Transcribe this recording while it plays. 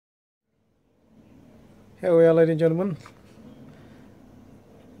Here we are, ladies and gentlemen.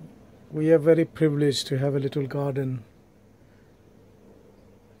 We are very privileged to have a little garden,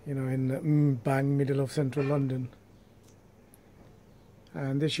 in the bang middle of central London.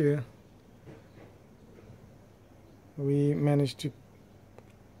 And this year, we managed to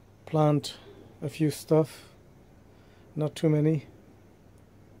plant a few stuff, not too many.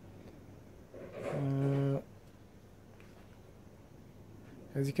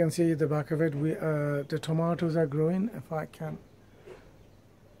 As you can see at the back of it, the tomatoes are growing. If I can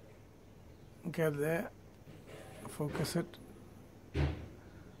get there, focus it.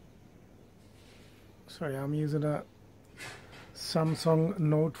 Sorry, I'm using a Samsung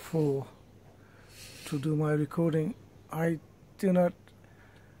Note 4 to do my recording. I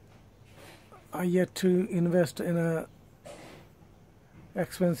yet to invest in a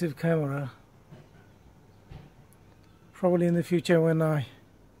expensive camera. Probably in the future, when the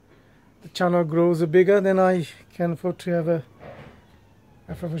channel grows bigger, then I can afford to have a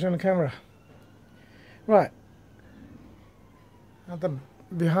professional camera. Right.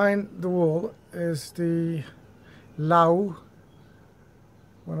 Behind the wall is the lau,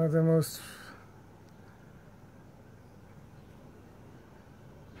 one of the most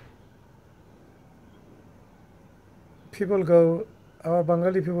our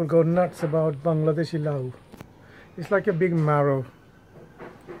Bengali people go nuts about Bangladeshi lau. It's like a big marrow.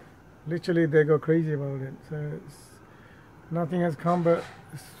 Literally, they go crazy about it. So nothing has come, but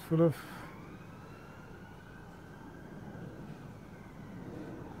it's full of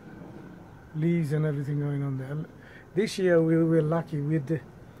leaves and everything going on there. This year we were lucky with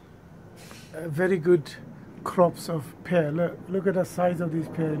very good crops of pear. Look at the size of this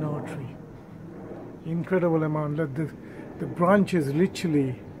pear in our tree. Incredible amount. Look, the branches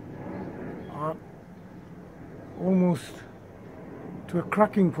literally are almost to a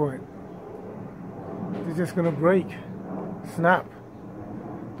cracking point. They're just going to break, snap.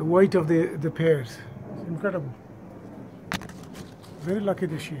 The weight of the pears. It's incredible. Very lucky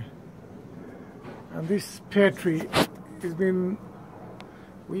this year. And this pear tree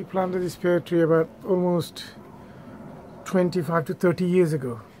we planted this pear tree about almost 25 to 30 years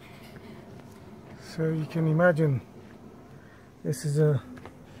ago. So you can imagine this is a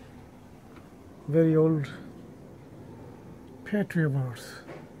very old pear tree of ours.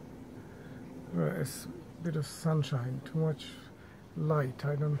 It's a bit of sunshine, too much light.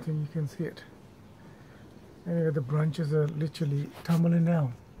 I don't think you can see it. Anyway, the branches are literally tumbling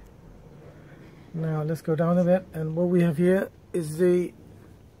down. Now let's go down a bit, and what we have here is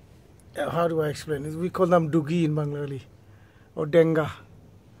how do I explain this? We call them dugi in Bengali, or denga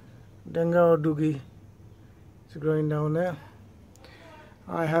or dugi. It's growing down there.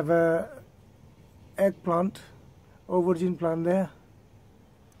 I have a eggplant, aubergine plant there,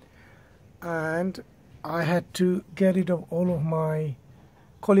 and I had to get rid of all of my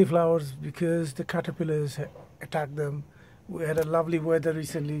cauliflowers because the caterpillars attacked them. We had a lovely weather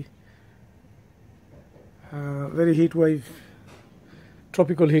recently. Very heat wave,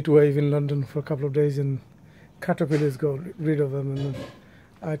 tropical heat wave in London for a couple of days, and caterpillars got rid of them, and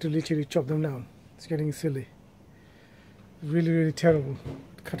I had to literally chop them down. It's getting silly. Really, really terrible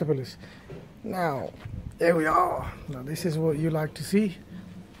caterpillars. Now, here we are. Now this is what you like to see.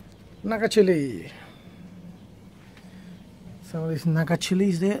 Naga chilli. Some of these naga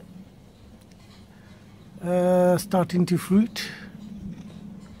chillies there. Starting to fruit.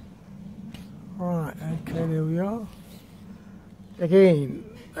 Alright, okay, there we are. Again,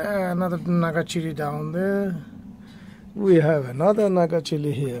 another naga chilli down there. We have another naga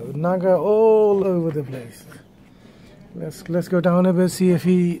chilli here. Naga all over the place. Let's go down a bit, see if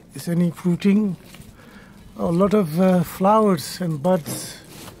is any fruiting. Oh, a lot of flowers and buds.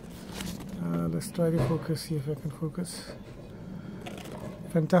 Let's try to focus, see if I can focus.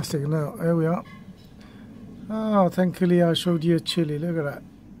 Fantastic. Now, here we are. Oh, thankfully I showed you a chilli. Look at that.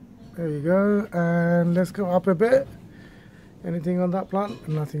 There you go, and let's go up a bit. Anything on that plant?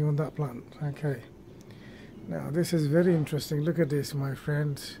 Nothing on that plant. Okay. Now this is very interesting. Look at this, my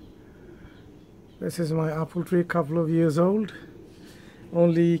friends. This is my apple tree, a couple of years old.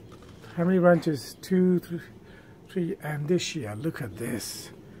 Only, how many branches? 2, 3, and this year, look at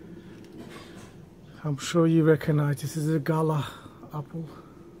this. I'm sure you recognize this is a gala apple.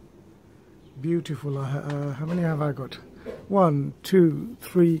 Beautiful. How many have I got? 1, 2,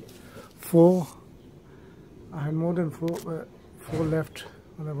 3, 4. I had more than 4, but 4 left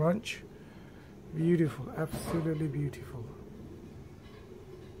on the branch. Beautiful, absolutely beautiful.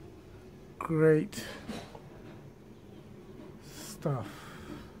 Great stuff.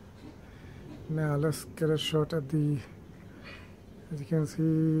 Now let's get a shot at as you can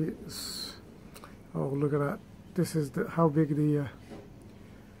see, Oh, look at that. This is how big the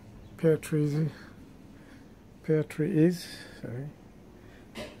pear tree is. Sorry.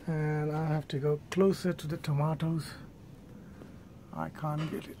 And I have to go closer to the tomatoes. I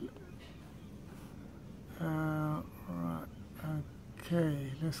can't get it. Right.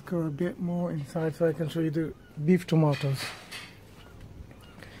 Okay, let's go a bit more inside so I can show you the beef tomatoes.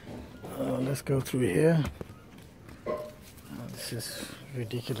 Let's go through here. This is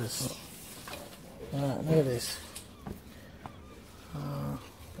ridiculous. Look at this.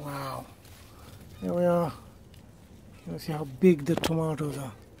 Wow. Here we are. You see how big the tomatoes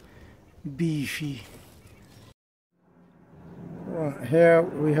are. Beefy. Right, here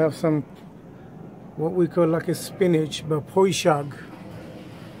we have some what we call like a spinach, but poi shag.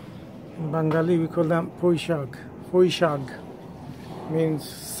 In Bengali we call them poi shag. Poi shag means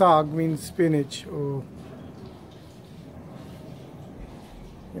sag, means spinach, or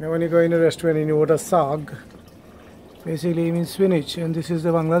you know when you go in a restaurant and you order sag, basically it means spinach, and this is the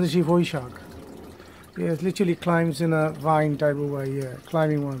Bangladeshi poi shag. Yeah, it literally climbs in a vine type of way, yeah,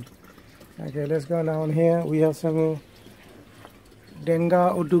 climbing one. Okay, let's go down here. We have some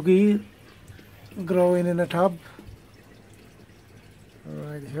denga or dugi growing in a tub.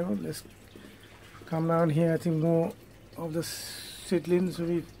 Right here, let's come down here. I think more of the seedlings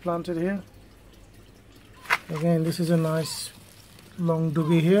we planted here. Again, this is a nice long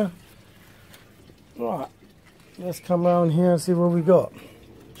dugi here. Right, let's come down here and see what we got.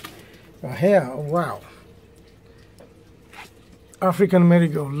 Here, oh, wow, African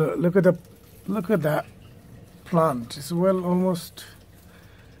marigold. Look at that plant. It's well almost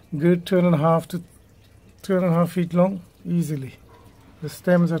good 2.5 feet long easily. The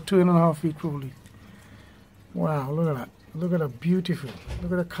stems are 2.5 feet probably. Wow, look at that. Look at that, beautiful.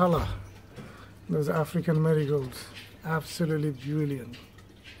 Look at the color. Those African marigolds, absolutely brilliant.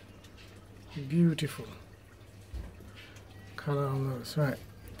 Beautiful color on those. Right.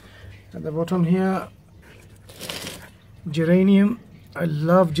 At the bottom here, geranium. I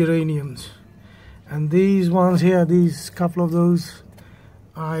love geraniums, and these ones here, these couple of those,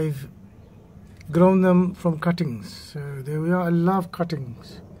 I've grown them from cuttings. So there we are. I love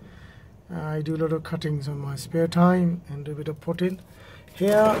cuttings. I do a lot of cuttings on my spare time and do a bit of potting.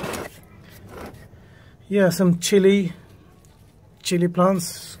 Here, some chilli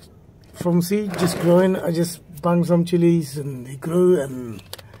plants from seed, just growing. I just bung some chilies and they grew and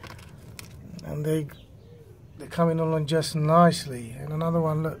they're coming along just nicely. And another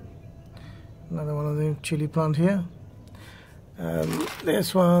one, look, another one of the chili plant here.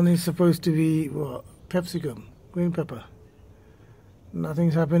 This one is supposed to be what? Capsicum, green pepper.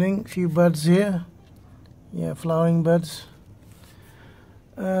 Nothing's happening. Few buds here. Yeah, flowering buds.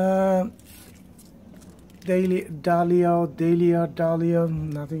 Dahlia.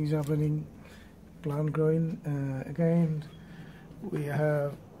 Nothing's happening. Plant growing. Again, we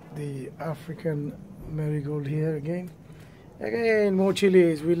have the African marigold here again. Again, more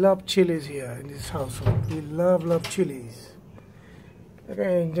chilies. We love chilies here in this household. We love chilies.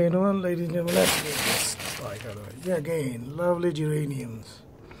 Again, gentlemen, ladies and gentlemen, let's get this right out of it. Yeah, again, lovely geraniums.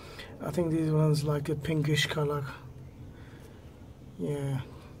 I think these ones like a pinkish color. Yeah.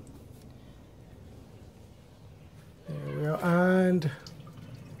 There we are, and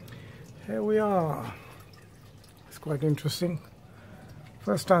here we are. It's quite interesting.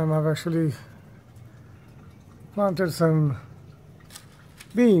 First time I've actually planted some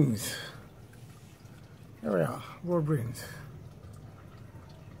beans. Here we are, broad beans.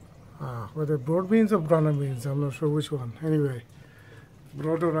 Whether broad beans or brown beans, I'm not sure which one. Anyway,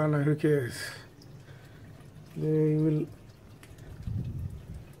 broad or brown, who cares? They'll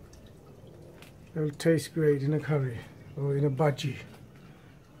taste great in a curry or in a bhaji.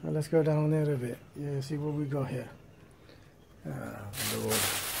 Now let's go down there a bit. Yeah, see what we got here. Alright,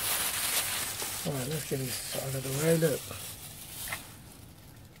 let's get this out of the way. Look.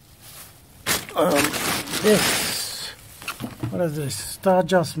 This, what is this? Star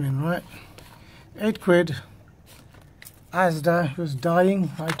jasmine, right? 8 quid. Asda was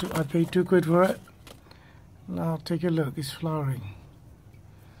dying. I paid 2 quid for it. Now take a look. It's flowering.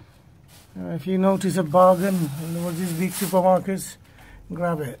 If you notice a bargain in one of these big supermarkets,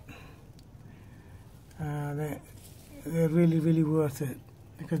 grab it. They're really worth it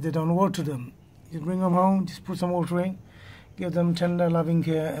because they don't water them. You bring them home, just put some water in, give them tender, loving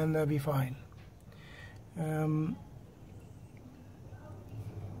care, and they'll be fine.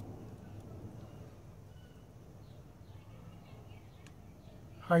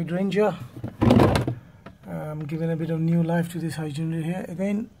 Hydrangea. I'm giving a bit of new life to this hydrangea here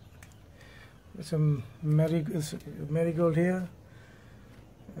again. Some marigold here.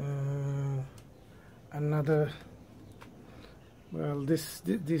 Another, well, this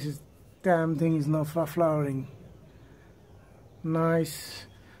is damn thing is not flowering. Nice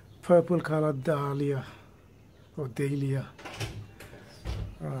purple colored dahlia or dahlia.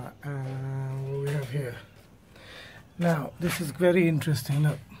 Right, and what we have here now, this is very interesting.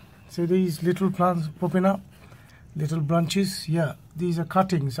 Look, see these little plants popping up, little branches. Yeah, these are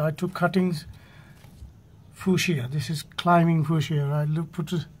cuttings. I took cuttings, fuchsia. This is climbing fuchsia. I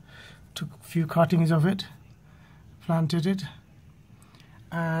took a few cuttings of it, planted it,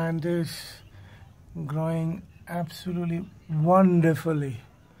 and it's growing absolutely wonderfully.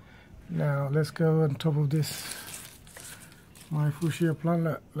 Now let's go on top of this. My fuchsia plant,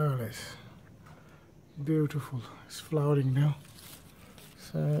 look at this. Beautiful. It's flowering now.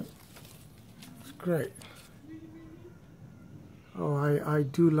 So it's great. Oh, I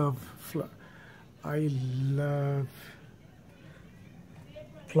do love I love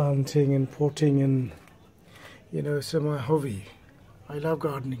planting and potting, and you know, it's my hobby. I love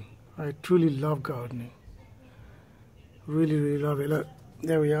gardening. I truly love gardening. Really, really love it. Look,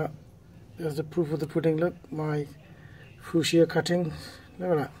 there we are. There's the proof of the pudding. Look, my fuchsia cuttings.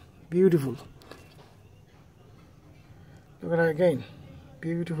 Look at that. Beautiful. Look at that again.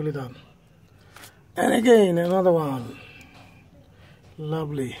 Beautifully done. And again, another one.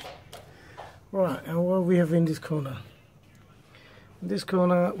 Lovely. Right, and what we have in this corner? In this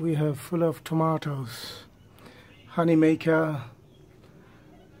corner we have full of tomatoes. Honey maker.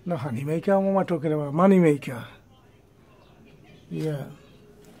 No, honey maker, what am I talking about? Money maker. Yeah.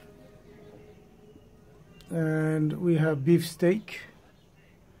 And we have beef steak.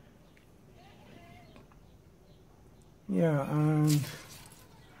 Yeah, and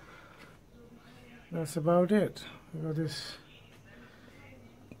that's about it. We got this.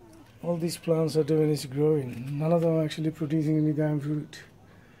 All these plants are doing is growing. None of them are actually producing any damn fruit.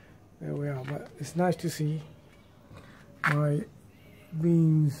 There we are. But it's nice to see my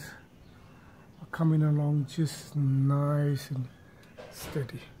beans are coming along just nice and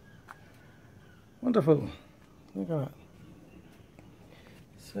steady. Wonderful. Look at that.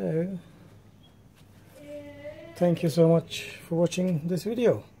 So, thank you so much for watching this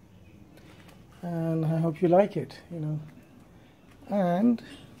video, and I hope you like it, you know. And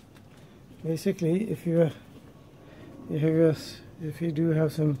basically, if you do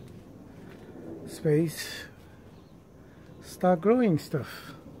have some space, start growing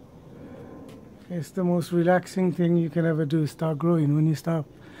stuff. It's the most relaxing thing you can ever do. Start growing. When you start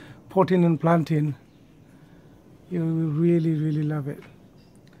potting and planting, you will really, really love it.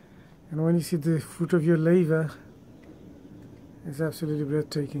 And when you see the fruit of your labor, it's absolutely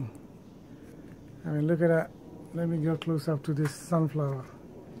breathtaking. I mean, look at that. Let me go close up to this sunflower.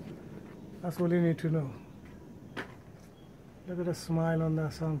 That's all you need to know. Look at the smile on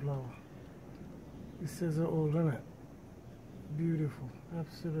that sunflower. It says it all, doesn't it? Beautiful.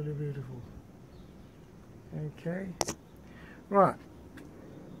 Absolutely beautiful. Okay. Right.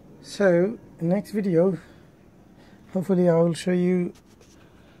 So, next video, hopefully I will show you,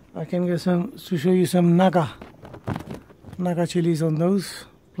 I can get to show you some naga chilies on those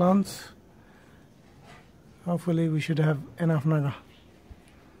plants. Hopefully we should have enough naga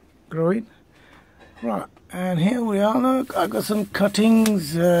growing. Right, and here we are. Look, I got some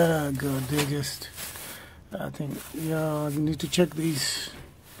cuttings. Good, they just, I think, yeah, I need to check these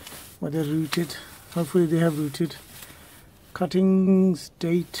whether they're rooted. Hopefully they have rooted. Cuttings,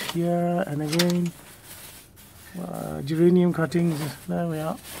 date here, and again geranium cuttings. There we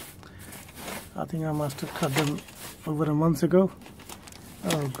are. I think I must have cut them over a month ago.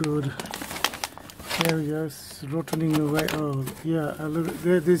 Oh, good. There we go. It's rotting away. Oh, yeah. Look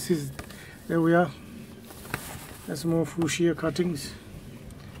there. There we are. There's more fuchsia cuttings.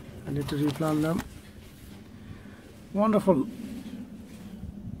 I need to replant them. Wonderful.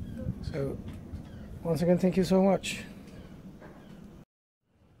 So, once again, thank you so much.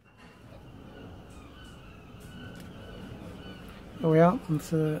 There we are.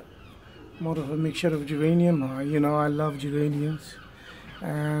 It's more of a mixture of geranium. You know, I love geraniums.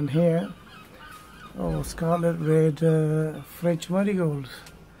 And here, oh, scarlet red French marigolds.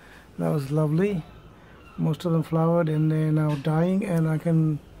 That was lovely. Most of them flowered and they're now dying, and I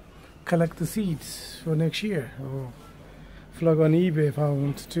can collect the seeds for next year or plug on eBay if I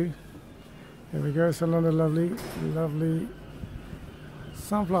wanted to. There we go. It's another lovely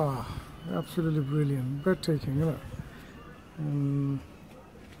sunflower. Absolutely brilliant, breathtaking. Look.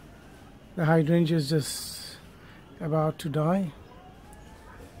 The hydrangea is just about to die.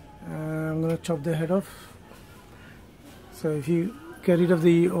 I'm going to chop the head off. So if you get rid of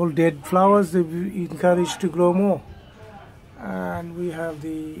the old dead flowers, they will be encouraged to grow more. And we have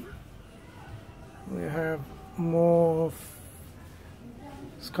the We have more of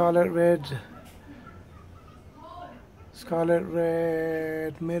scarlet red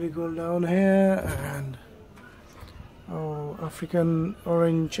marigold down here, and African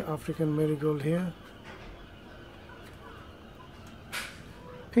orange African marigold here.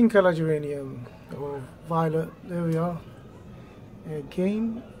 Pink color geranium or violet, there we are.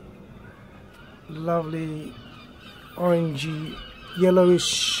 Again, lovely orangey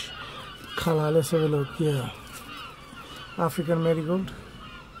yellowish color. Let's have a look here. African marigold,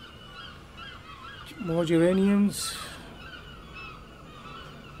 more geraniums,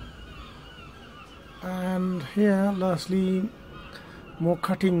 and here lastly more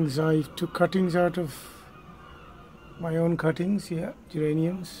cuttings. I took cuttings out of my own cuttings. Yeah,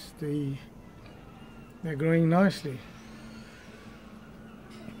 geraniums, they're growing nicely.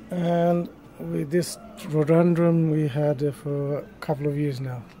 And with this rhododendron we had for a couple of years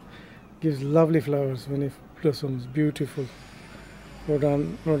now. Gives lovely flowers when it blossoms. Beautiful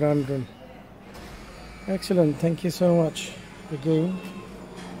rhododendron. Excellent. Thank you so much again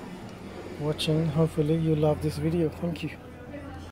for watching. Hopefully you love this video. Thank you.